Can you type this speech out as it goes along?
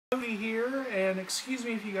Cody here, and excuse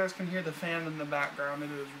me if you guys can hear the fan in the background. It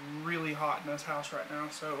is really hot in this house right now.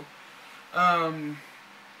 So,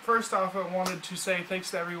 first off, I wanted to say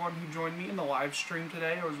thanks to everyone who joined me in the live stream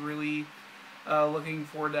today. I was really looking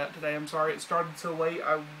forward to that today. I'm sorry it started so late.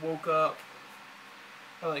 I woke up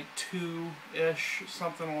at like 2-ish,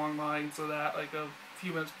 something along the lines of that, like a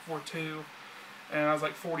few minutes before 2, and I was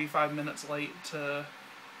like 45 minutes late to,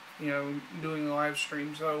 doing the live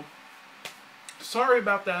stream. So, sorry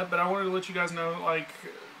about that, but I wanted to let you guys know, like,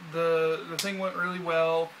 the thing went really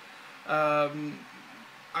well. I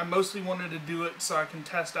mostly wanted to do it so I can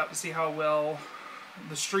test out to see how well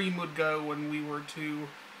the stream would go when we were to,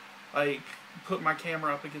 like, put my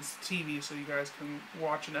camera up against the TV so you guys can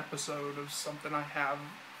watch an episode of something I have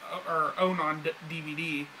or own on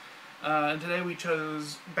DVD. And today we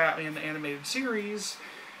chose Batman the Animated Series,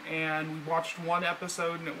 and we watched one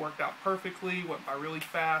episode and it worked out perfectly, went by really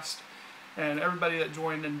fast. And everybody that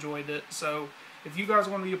joined enjoyed it. So if you guys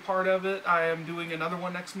want to be a part of it, I am doing another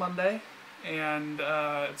one next Monday, and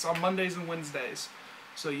it's on Mondays and Wednesdays,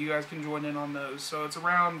 so you guys can join in on those. So it's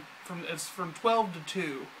from 12 to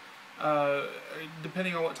 2,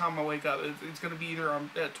 depending on what time I wake up. It's going to be either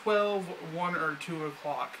at 12, 1, or 2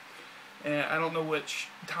 o'clock. And I don't know which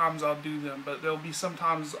times I'll do them, but there'll be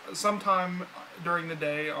sometime during the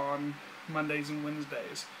day on Mondays and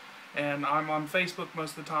Wednesdays. And I'm on Facebook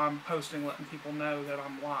most of the time, posting, letting people know that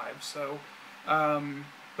I'm live. So,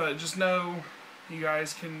 but just know you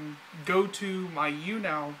guys can go to my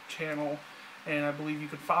YouNow channel, and I believe you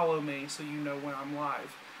could follow me so you know when I'm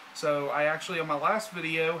live. So I actually, on my last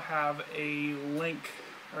video, have a link,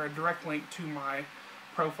 or a direct link to my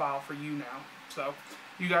profile for YouNow. So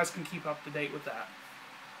you guys can keep up to date with that.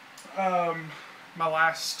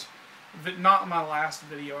 Not my last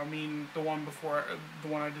video, I mean the one before, the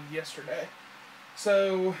one I did yesterday.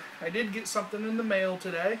 So, I did get something in the mail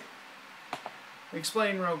today.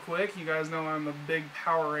 Explain real quick. You guys know I'm a big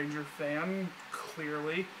Power Ranger fan,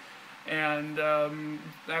 clearly. And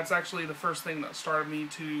that's actually the first thing that started me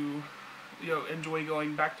to, enjoy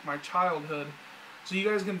going back to my childhood. So you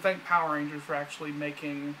guys can thank Power Rangers for actually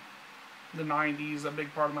making the 90s a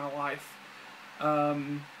big part of my life.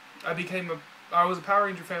 I was a Power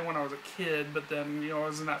Ranger fan when I was a kid, but then, I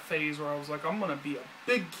was in that phase where I was like, I'm going to be a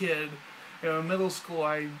big kid. In middle school,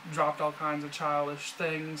 I dropped all kinds of childish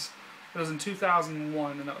things. It was in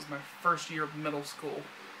 2001, and that was my first year of middle school.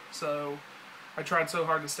 So, I tried so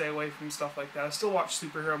hard to stay away from stuff like that. I still watch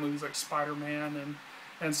superhero movies like Spider-Man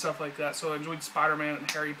and stuff like that. So, I enjoyed Spider-Man and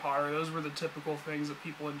Harry Potter. Those were the typical things that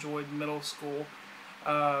people enjoyed in middle school.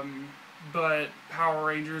 But Power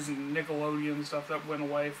Rangers and Nickelodeon and stuff, that went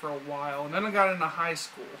away for a while. And then I got into high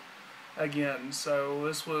school again. So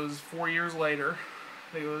this was 4 years later.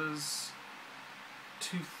 It was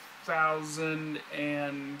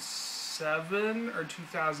 2007 or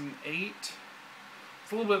 2008. It's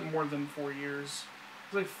a little bit more than 4 years.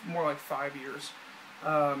 It's like more like 5 years.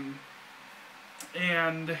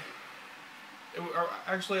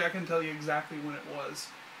 Actually, I can tell you exactly when it was.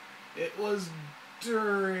 It was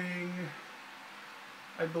during,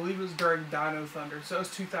 I believe it was during Dino Thunder, so it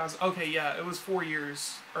was 2000, okay, yeah, it was 4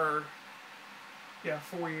 years, 4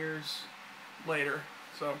 years later.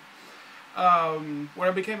 So, when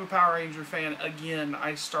I became a Power Ranger fan, again,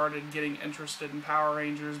 I started getting interested in Power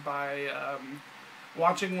Rangers by,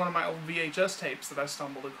 watching one of my old VHS tapes that I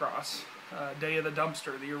stumbled across, Day of the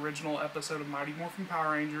Dumpster, the original episode of Mighty Morphin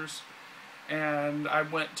Power Rangers. And I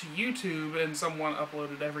went to YouTube, and someone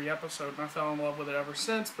uploaded every episode, and I fell in love with it ever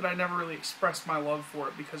since, but I never really expressed my love for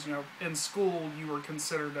it because, in school you were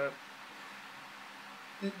considered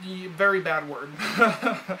very bad word.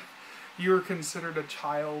 You were considered a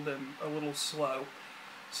child and a little slow.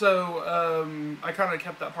 So, I kind of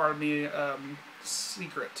kept that part of me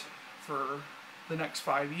secret for the next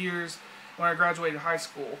 5 years. When I graduated high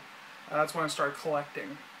school, that's when I started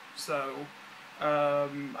collecting. So,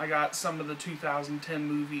 I got some of the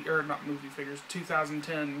 2010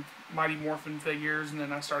 2010 Mighty Morphin figures, and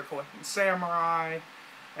then I started collecting Samurai,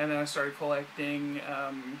 and then I started collecting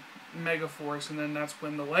Megaforce, and then that's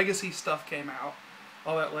when the Legacy stuff came out,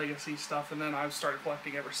 all that Legacy stuff, and then I've started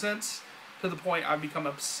collecting ever since, to the point I've become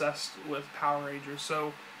obsessed with Power Rangers.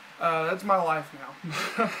 So that's my life now.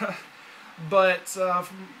 But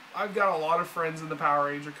I've got a lot of friends in the Power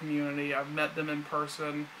Ranger community. I've met them in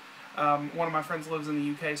person. One of my friends lives in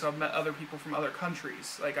the UK, so I've met other people from other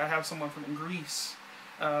countries. Like, I have someone from Greece,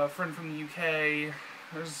 a friend from the UK.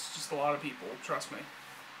 There's just a lot of people, trust me.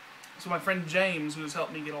 So my friend James, who has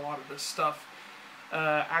helped me get a lot of this stuff,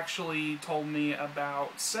 actually told me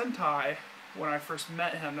about Sentai when I first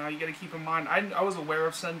met him. Now, you gotta keep in mind, I was aware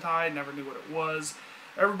of Sentai, never knew what it was.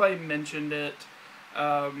 everybody mentioned it.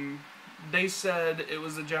 They said it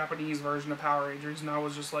was the Japanese version of Power Rangers, and I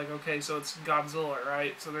was just like, okay, so it's Godzilla,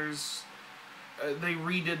 right? So there's they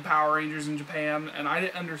redid Power Rangers in Japan, and I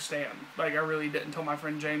didn't understand. Like, I really didn't until my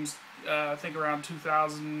friend James, I think around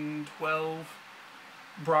 2012,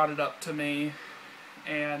 brought it up to me,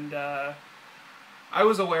 and I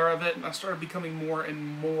was aware of it, and I started becoming more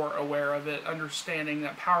and more aware of it, understanding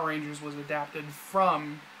that Power Rangers was adapted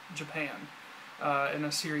from Japan in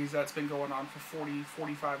a series that's been going on for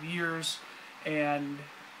 45 years, and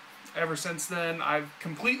ever since then, I've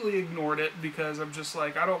completely ignored it because I'm just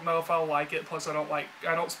like, I don't know if I'll like it. Plus, I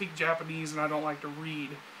don't speak Japanese and I don't like to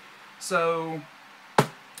read. So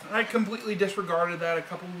I completely disregarded that a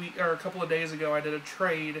couple of days ago. I did a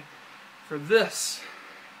trade for this.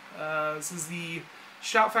 This is the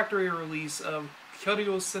Shout Factory release of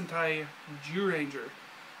Kyoryo Sentai Zyuranger,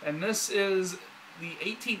 and this is the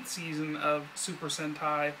 18th season of Super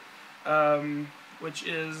Sentai, which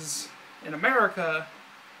is in America.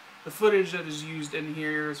 The footage that is used in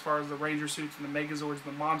here, as far as the Ranger suits and the Megazords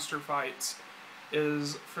and the monster fights,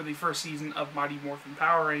 is for the first season of Mighty Morphin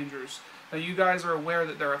Power Rangers. Now, you guys are aware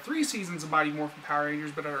that there are 3 seasons of Mighty Morphin Power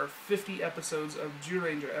Rangers, but there are 50 episodes of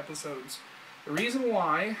Zyuranger episodes. The reason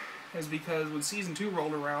why is because when Season 2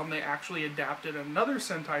 rolled around, they actually adapted another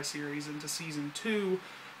Sentai series into Season 2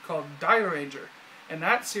 called Zyuranger. And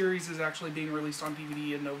that series is actually being released on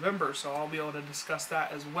DVD in November, so I'll be able to discuss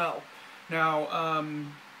that as well. Now,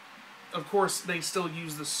 of course, they still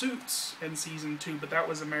use the suits in Season 2, but that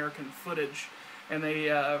was American footage. And they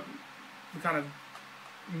kind of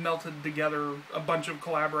melted together a bunch of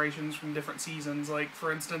collaborations from different seasons. Like,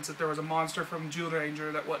 for instance, if there was a monster from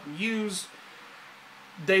Zyuranger that wasn't used,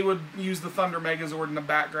 they would use the Thunder Megazord in the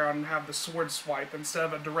background and have the sword swipe instead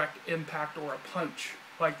of a direct impact or a punch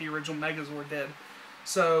like the original Megazord did.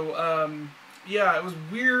 So, yeah, it was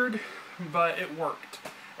weird, but it worked.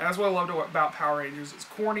 And that's what I loved about Power Rangers. It's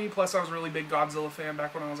corny, plus I was a really big Godzilla fan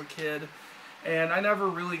back when I was a kid, and I never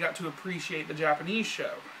really got to appreciate the Japanese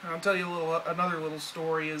show. And I'll tell you another little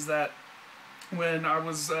story is that when I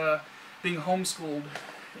was being homeschooled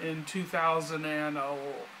in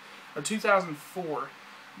 2004,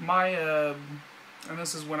 and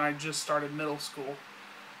this is when I just started middle school,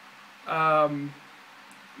 my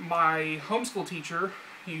homeschool teacher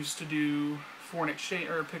used to do foreign exchange,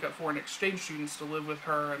 or pick up foreign exchange students to live with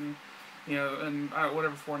her, and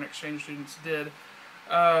whatever foreign exchange students did.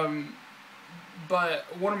 But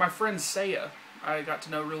one of my friends, Seiya, I got to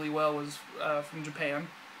know really well, was from Japan.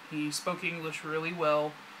 He spoke English really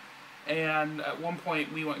well, and at one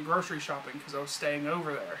point we went grocery shopping because I was staying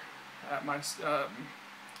over there at my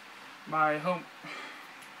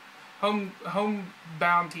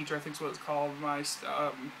homebound teacher, I think is what it's called.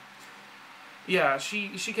 Yeah, she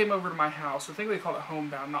came over to my house. I think they called it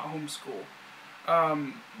homebound, not homeschool.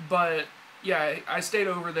 But yeah, I stayed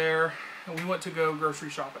over there, and we went to go grocery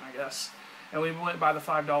shopping, I guess. And we went by the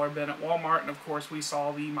 $5 bin at Walmart, and of course we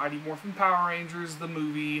saw the Mighty Morphin Power Rangers, the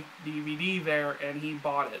movie, DVD there, and he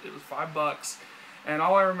bought it. It was $5, and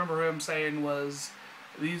all I remember him saying was,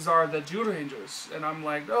 "These are the Zyurangers," and I'm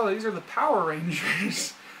like, "Oh, these are the Power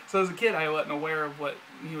Rangers." So as a kid, I wasn't aware of what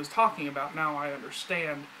he was talking about. Now I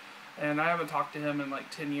understand, and I haven't talked to him in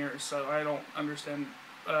like 10 years, so I don't understand.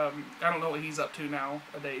 I don't know what he's up to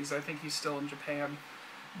nowadays. I think he's still in Japan.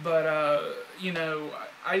 But, you know,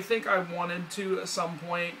 I think I wanted to, at some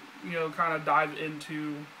point, you know, kind of dive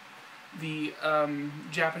into the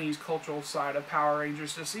Japanese cultural side of Power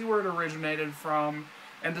Rangers to see where it originated from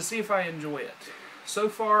and to see if I enjoy it. So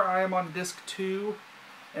far, I am on disc 2,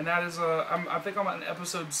 and that is, I think I'm on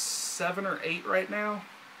episode 7 or 8 right now.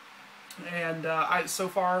 And so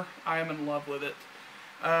far, I am in love with it.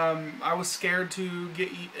 I was scared to get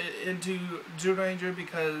into Zyuranger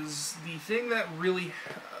because the thing that really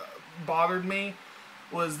bothered me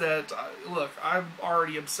was that, look, I'm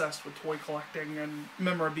already obsessed with toy collecting and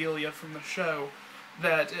memorabilia from the show,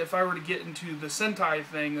 that if I were to get into the Sentai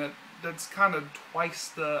thing, that's kind of twice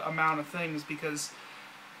the amount of things, because,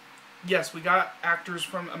 yes, we got actors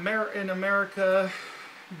from in America,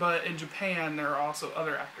 but in Japan there are also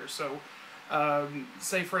other actors. So,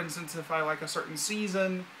 say for instance, if I like a certain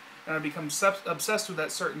season and I become obsessed with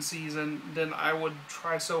that certain season, then I would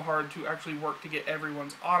try so hard to actually work to get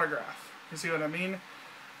everyone's autograph. You see what I mean?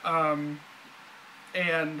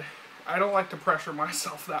 And I don't like to pressure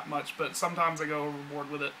myself that much, but sometimes I go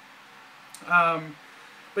overboard with it.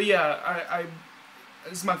 But yeah,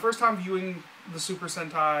 this is my first time viewing the Super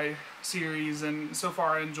Sentai series, and so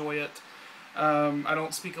far I enjoy it. I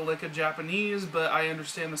don't speak a lick of Japanese, but I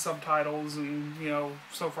understand the subtitles, and, you know,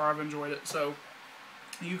 so far I've enjoyed it. So,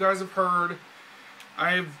 you guys have heard,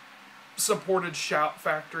 I've supported Shout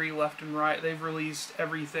Factory left and right. They've released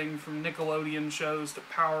everything from Nickelodeon shows to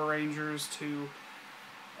Power Rangers to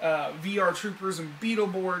VR Troopers and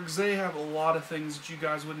Beetleborgs. They have a lot of things that you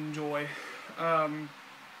guys would enjoy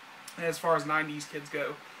as far as 90s kids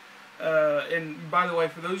go. And by the way,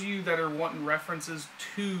 for those of you that are wanting references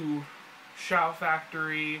to Shout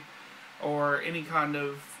Factory or any kind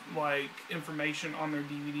of like information on their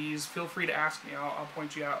DVDs, feel free to ask me. I'll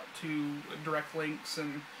point you out to direct links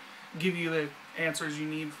and give you the answers you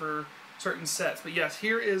need for certain sets. But yes,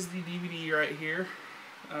 here is the DVD right here.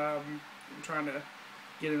 I'm trying to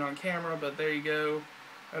get it on camera, but there you go.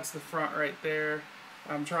 That's the front right there.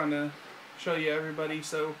 I'm trying to show you everybody.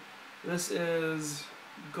 So this is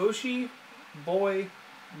Goshi, Boy,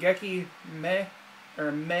 Geki, Mei,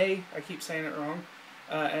 I keep saying it wrong,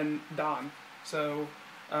 and Don. So,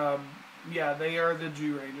 yeah, they are the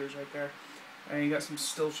Zyurangers right there. And you got some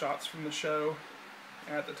still shots from the show.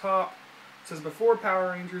 At the top, it says before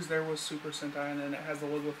Power Rangers there was Super Sentai, and then it has the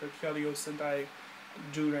logo for Kyoryo Sentai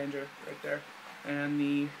Zyuranger right there. And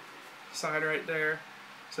the side right there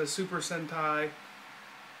says Super Sentai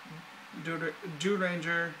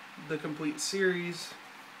Zyuranger, the complete series.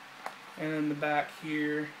 And in the back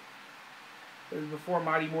here, before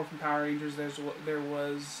Mighty Morphin Power Rangers, there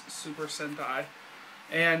was Super Sentai.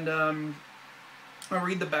 And I'll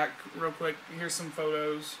read the back real quick. Here's some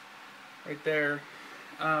photos right there.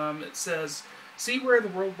 It says, see where the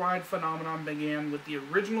worldwide phenomenon began with the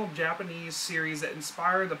original Japanese series that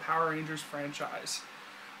inspired the Power Rangers franchise.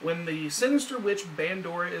 When the sinister witch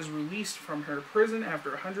Bandora is released from her prison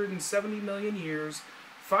after 170 million years,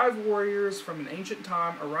 5 warriors from an ancient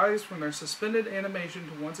time arise from their suspended animation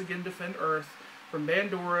to once again defend Earth from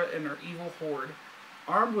Bandora and her evil horde.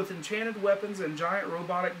 Armed with enchanted weapons and giant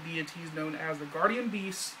robotic deities known as the Guardian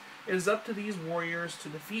Beasts, it is up to these warriors to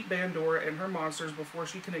defeat Bandora and her monsters before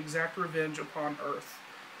she can exact revenge upon Earth.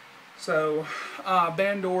 So,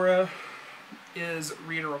 Bandora is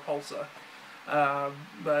Rita Repulsa,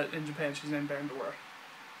 but in Japan she's named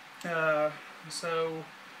Bandora. So,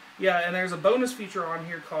 yeah, and there's a bonus feature on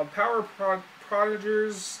here called Power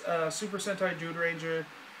Prodigers Super Sentai Zyuranger,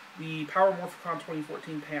 the Power Morphicon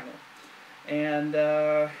 2014 panel. And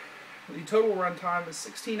the total runtime is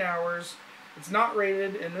 16 hours. It's not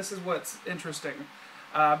rated, and this is what's interesting.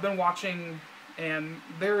 I've been watching, and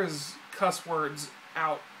there is cuss words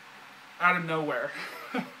out of nowhere.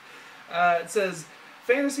 It says,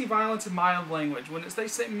 fantasy violence and mild language. When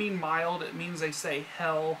they mean mild, it means they say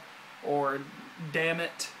hell, or damn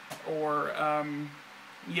it, or,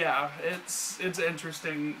 yeah, it's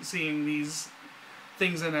interesting seeing these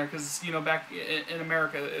things in there, because, you know, back in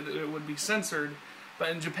America, it would be censored. But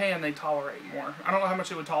in Japan, they tolerate more. I don't know how much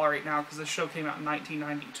they would tolerate now, because this show came out in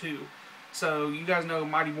 1992. So, you guys know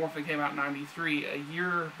Mighty Morphin came out in 93. A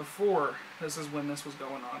year before, this is when this was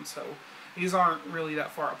going on. So, these aren't really that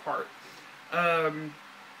far apart.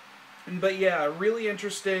 But yeah, really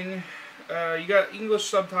interesting. You got English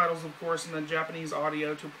subtitles, of course, and then Japanese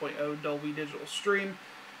audio 2.0 Dolby Digital Stream.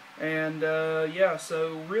 And yeah,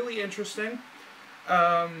 so really interesting.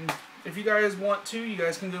 If you guys want to, you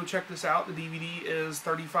guys can go check this out. The DVD is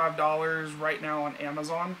 $35 right now on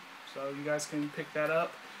Amazon, so you guys can pick that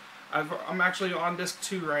up. I'm actually on disc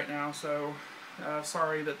 2 right now, so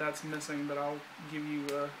sorry that that's missing, but I'll give you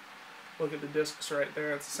a look at the discs right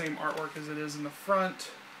there. It's the same artwork as it is in the front.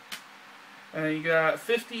 And you got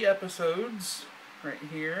 50 episodes right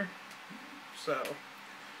here. So,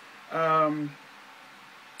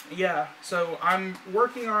 yeah, so I'm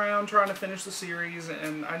working around trying to finish the series,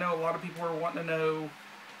 and I know a lot of people are wanting to know,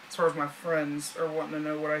 as far as my friends are wanting to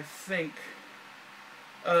know what I think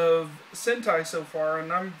of Sentai so far,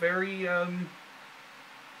 and I'm very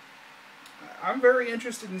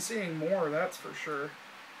interested in seeing more, that's for sure.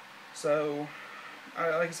 So,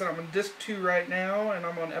 like I said, I'm on disc 2 right now, and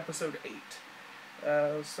I'm on episode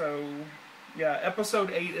 8. So, yeah,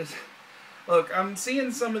 episode 8 is... Look, I'm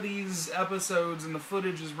seeing some of these episodes, and the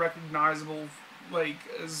footage is recognizable, like,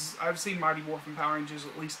 as I've seen Mighty Morphin Power Rangers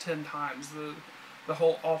at least 10 times,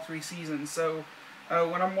 all 3 seasons. So,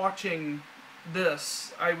 when I'm watching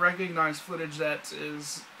this, I recognize footage that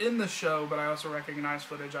is in the show, but I also recognize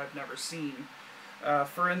footage I've never seen.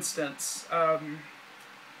 For instance,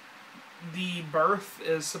 the birth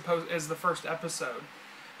is the first episode,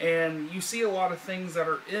 and you see a lot of things that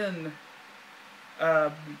are in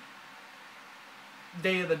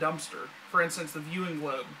Day of the Dumpster. For instance, the viewing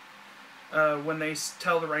globe. When they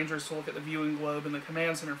tell the Rangers to look at the viewing globe in the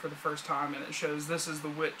command center for the first time, and it shows this is the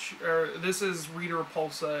witch, or this is Rita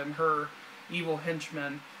Repulsa and her evil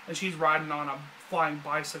henchmen, and she's riding on a flying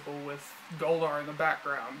bicycle with Goldar in the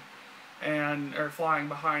background. and or flying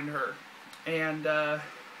behind her. And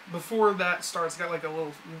before that starts, got like a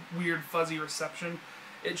little weird fuzzy reception.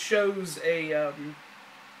 It shows a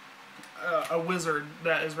wizard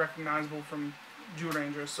that is recognizable from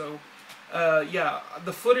Zyuranger. So yeah,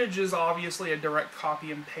 the footage is obviously a direct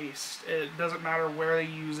copy and paste. It doesn't matter where they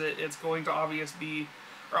use it. It's going to obviously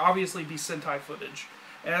be Sentai footage.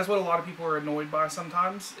 And that's what a lot of people are annoyed by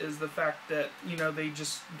sometimes, is the fact that, you know, they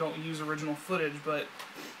just don't use original footage, but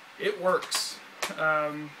it works.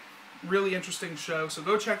 Really interesting show, so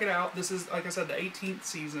go check it out. This is, like I said, the 18th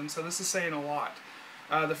season, so this is saying a lot.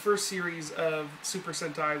 The first series of Super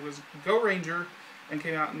Sentai was Go Ranger, and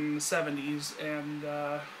came out in the 70s, and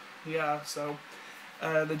yeah, so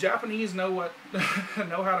the Japanese know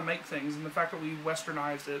how to make things, and the fact that we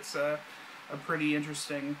westernized it's a pretty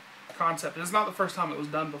interesting concept. It's not the first time it was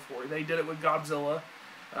done before. They did it with Godzilla.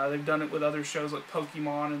 They've done it with other shows like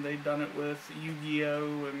Pokemon, and they've done it with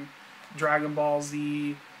Yu-Gi-Oh! And Dragon Ball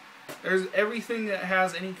Z. There's everything that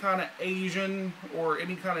has any kind of Asian or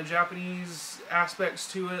any kind of Japanese aspects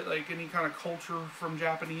to it, like any kind of culture from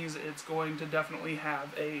Japanese, it's going to definitely have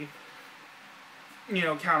a, you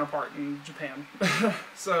know, counterpart in Japan.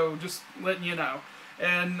 So just letting you know.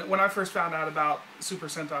 And when I first found out about Super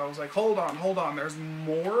Sentai, I was like, hold on, there's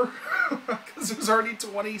more? Because there's already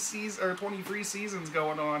 23 seasons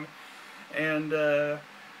going on. And,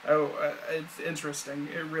 it's interesting.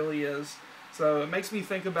 It really is. So it makes me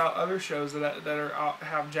think about other shows that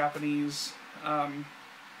have Japanese,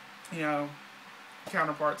 you know,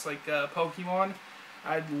 counterparts, like Pokemon.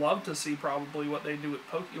 I'd love to see probably what they did with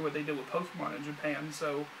Pokemon in Japan.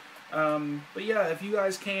 So, but yeah, if you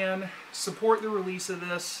guys can support the release of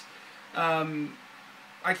this,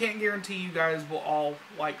 I can't guarantee you guys will all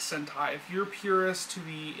like Sentai. If you're purist to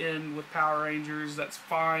the end with Power Rangers, that's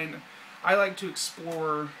fine. I like to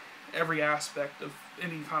explore every aspect of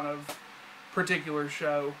any kind of particular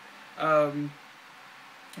show.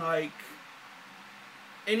 Like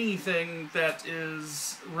anything that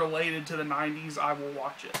is related to the 90s, I will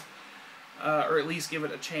watch it. Or at least give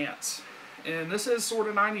it a chance. And this is sort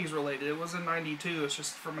of 90s related. It was in 92, it's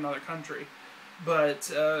just from another country.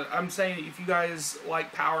 But I'm saying if you guys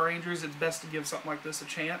like Power Rangers, it's best to give something like this a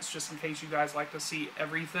chance, just in case you guys like to see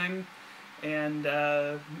everything. And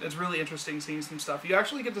it's really interesting seeing some stuff. You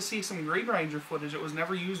actually get to see some Green Ranger footage that was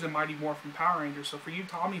never used in Mighty Morphin Power Rangers. So for you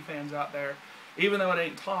Tommy fans out there, even though it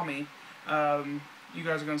ain't Tommy, you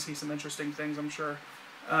guys are going to see some interesting things, I'm sure.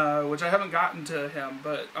 Which I haven't gotten to him,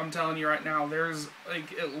 but I'm telling you right now, there's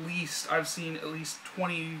like I've seen at least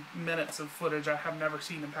 20 minutes of footage I have never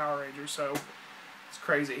seen in Power Rangers, so it's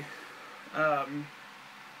crazy.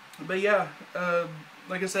 But yeah,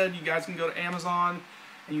 like I said, you guys can go to Amazon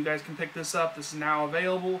and you guys can pick this up. This is now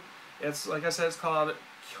available. It's, like I said, it's called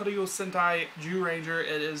Kyoryu Sentai Zyuranger.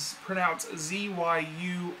 It is pronounced Zyuranger.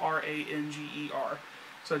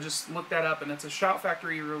 So just look that up, and it's a Shout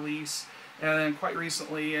Factory release. And then quite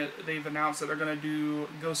recently, they've announced that they're going to do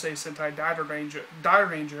Gosei Sentai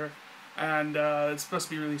Zyuranger, and it's supposed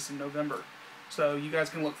to be released in November. So you guys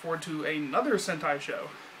can look forward to another Sentai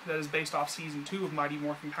show that is based off Season 2 of Mighty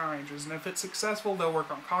Morphin Power Rangers. And if it's successful, they'll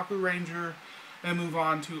work on Kaku Ranger, and move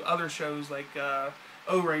on to other shows like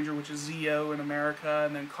O-Ranger, which is Zeo in America,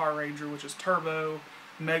 and then Car Ranger, which is Turbo,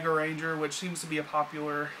 Mega Ranger, which seems to be a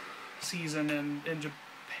popular season in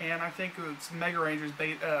Japan, I think. It's Mega Ranger's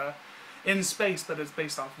in space, but it's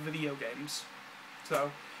based off video games. So,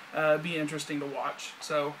 it'd be interesting to watch.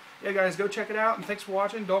 So, yeah guys, go check it out, and thanks for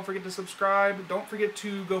watching. Don't forget to subscribe. Don't forget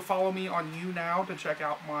to go follow me on YouNow to check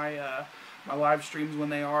out my, my live streams when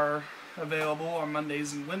they are available on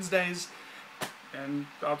Mondays and Wednesdays. And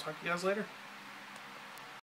I'll talk to you guys later.